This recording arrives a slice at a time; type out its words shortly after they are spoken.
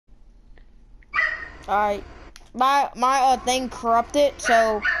Alright. My thing corrupted,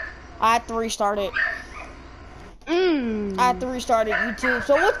 so I had to restart it. I had to restart it, YouTube.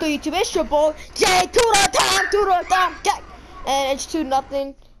 So what's good, YouTube? It's your boy, Jay, to the time, Jack. And it's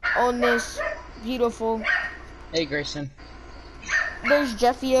 2-0 on this beautiful. Hey, Grayson. There's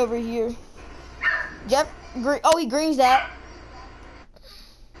Jeffy over here. Oh, he greens that.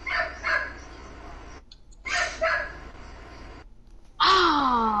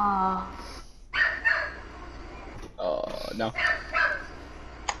 Ah. Oh, no.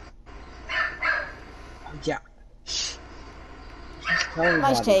 Yeah.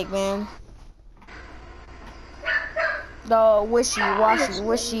 Nice take, man. The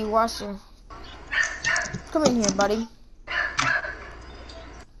wishy-washy. Come in here, buddy.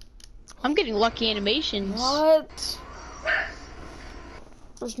 I'm getting lucky animations. What?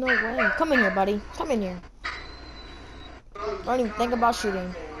 There's no way. Come in here, buddy. Come in here. Don't even think about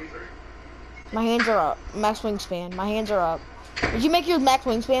shooting. My hands are up. Max wingspan. My hands are up. Did you make your max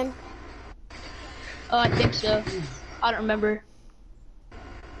wingspan? Oh, I think so. I don't remember.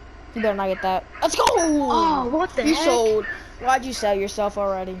 You better not get that. Let's go! Oh, what the You heck? sold. Why'd you sell yourself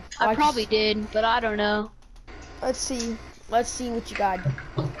already? I probably did, but I don't know. Let's see. Let's see what you got.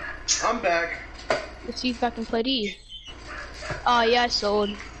 I'm back. Let's see if I can play D. Oh, yeah, I sold.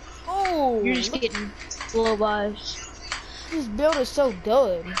 Oh! You're just getting low buys. This build is so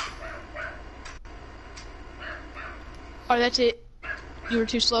good. Oh, that's it. You were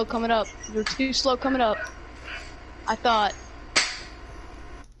too slow coming up. I thought,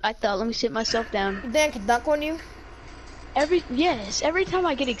 let me sit myself down. You think I can dunk on you? Every time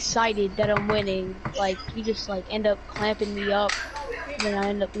I get excited that I'm winning, like, you just, like, end up clamping me up, and then I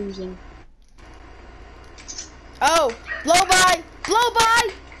end up losing. Oh! Blow by!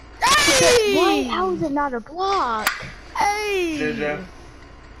 Hey! Why? How is it not a block? Hey! JJ.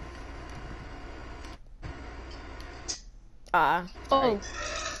 Oh.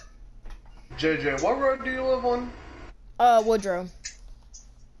 JJ, what road do you live on? Woodrow.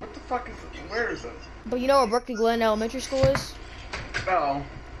 What the fuck is it? Where is it? But you know where Berkeley Glen Elementary School is? Oh,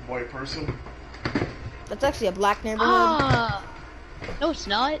 white person. That's actually a black neighborhood. Ah. No, it's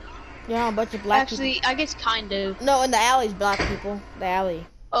not. Yeah, a bunch of black Actually, people. I guess kind of. No, in the alley's black people. The alley.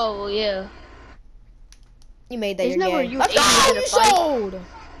 Oh, yeah. You made that. Isn't You're that where gay. you Let's and Aiden go! had a You fight? sold!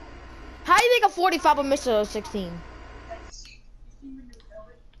 How do you think a 45 will miss a 16?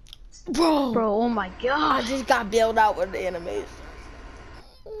 Bro, Bro, oh my I god. just got bailed out with the animation.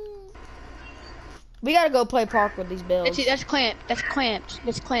 We gotta go play park with these bills. That's it, that's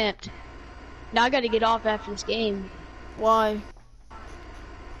clamped. Now I gotta get off after this game. Why?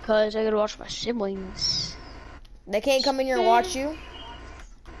 Cause I gotta watch my siblings. They can't come in here and watch you?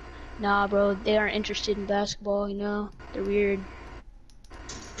 Nah, bro, they aren't interested in basketball, you know? They're weird.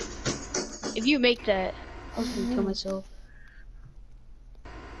 If you make that, I'll kill myself.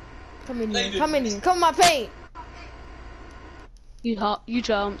 Come in here. Come in here. Come in my paint. You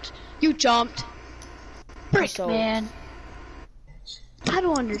jumped. Brick, sold. man. I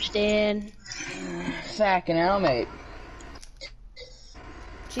don't understand. Fucking hell, mate.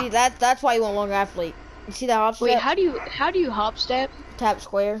 See, that's why you want long athlete. You see that hop step? Wait, how do you hop step? Tap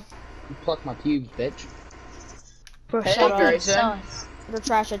square. You pluck my pubes, bitch. Bro, Hey, shut up. Grayson. Sus. You're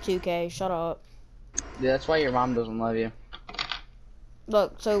trash at 2K. Shut up. Yeah, that's why your mom doesn't love you.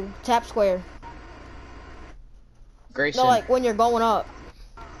 Look, so tap square. Grayson. No, like when you're going up.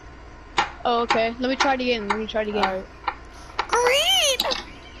 Oh, okay. Let me try it again. Alright. Green!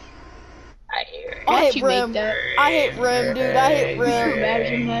 I hear it. I Why'd hit you rim. make that? I hit rim, dude. I hit rim.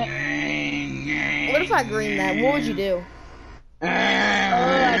 Imagine that. What if I green that? What would you do? Oh,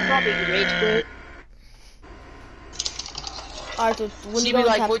 I'd probably rage quit. Alright, so when See you me go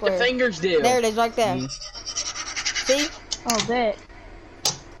like tap what square. the fingers do. There it is, right there. See? Oh, bet.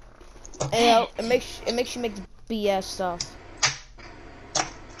 And it makes you make BS stuff.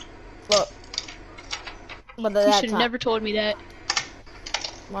 Look. But You that should have time. never told me that.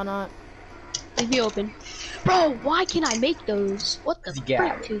 Why not? Leave me open. Bro, why can I make those? What the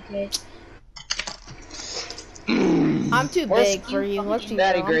Yeah. frick, 2K? I'm too Where's big for you. Let's you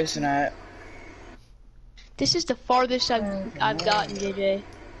Daddy know. Grayson at? This is the farthest I've gotten, JJ.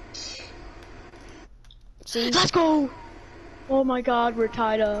 See? Let's go! Oh my god, we're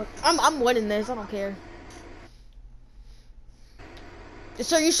tied up. I'm winning this. I don't care.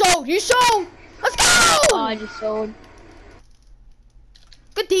 So you sold. You sold. Let's go. Oh, I just sold.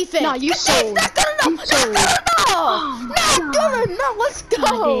 Good defense. No, you Good sold. Not good enough. You sold. Not good enough. Let's go.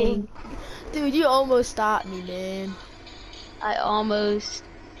 God dang. Dude, you almost stopped me, man. I almost.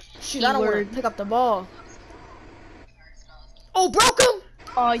 Shoot, I don't want Keyword. to pick up the ball. Oh, broke him.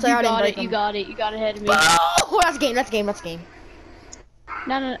 Oh, you Sorry, I didn't got break it. You him. got it. You got ahead of me. Oh, that's game. That's game. That's game.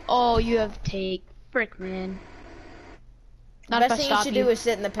 No. Oh, you have take. Frick, man. Not if Best I thing you stop should you. do is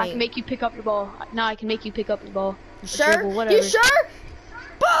sit in the I can paint. make you pick up the ball. No, I can make you pick up the ball. You Or sure? dribble, whatever. You sure?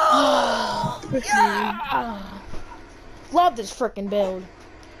 Frick, man. Yeah. Love this freaking build.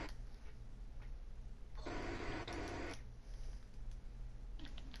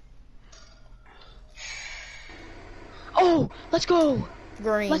 Oh, let's go.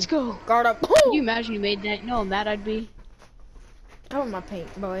 Green. Let's go. Guard up. Can you imagine you made that? You know how mad I'd be. Cover my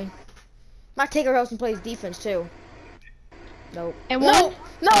paint, boy. My Taker Hilton plays defense too. Nope. And No. one.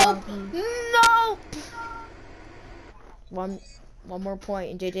 No. No. One more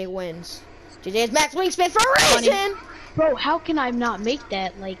point and JJ wins. JJ has max wingspan for a reason. Bro, how can I not make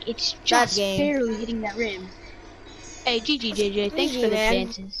that? Like, it's just game. barely hitting that rim. Hey, GG, JJ. Thanks GG, for the man.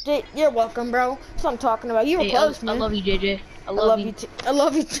 chances. You're welcome, bro. That's what I'm talking about. You were Hey, close, I man. love you, JJ. I I love you too. I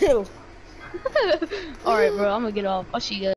love you too. Alright, bro. I'm gonna get off. I'll see you guys.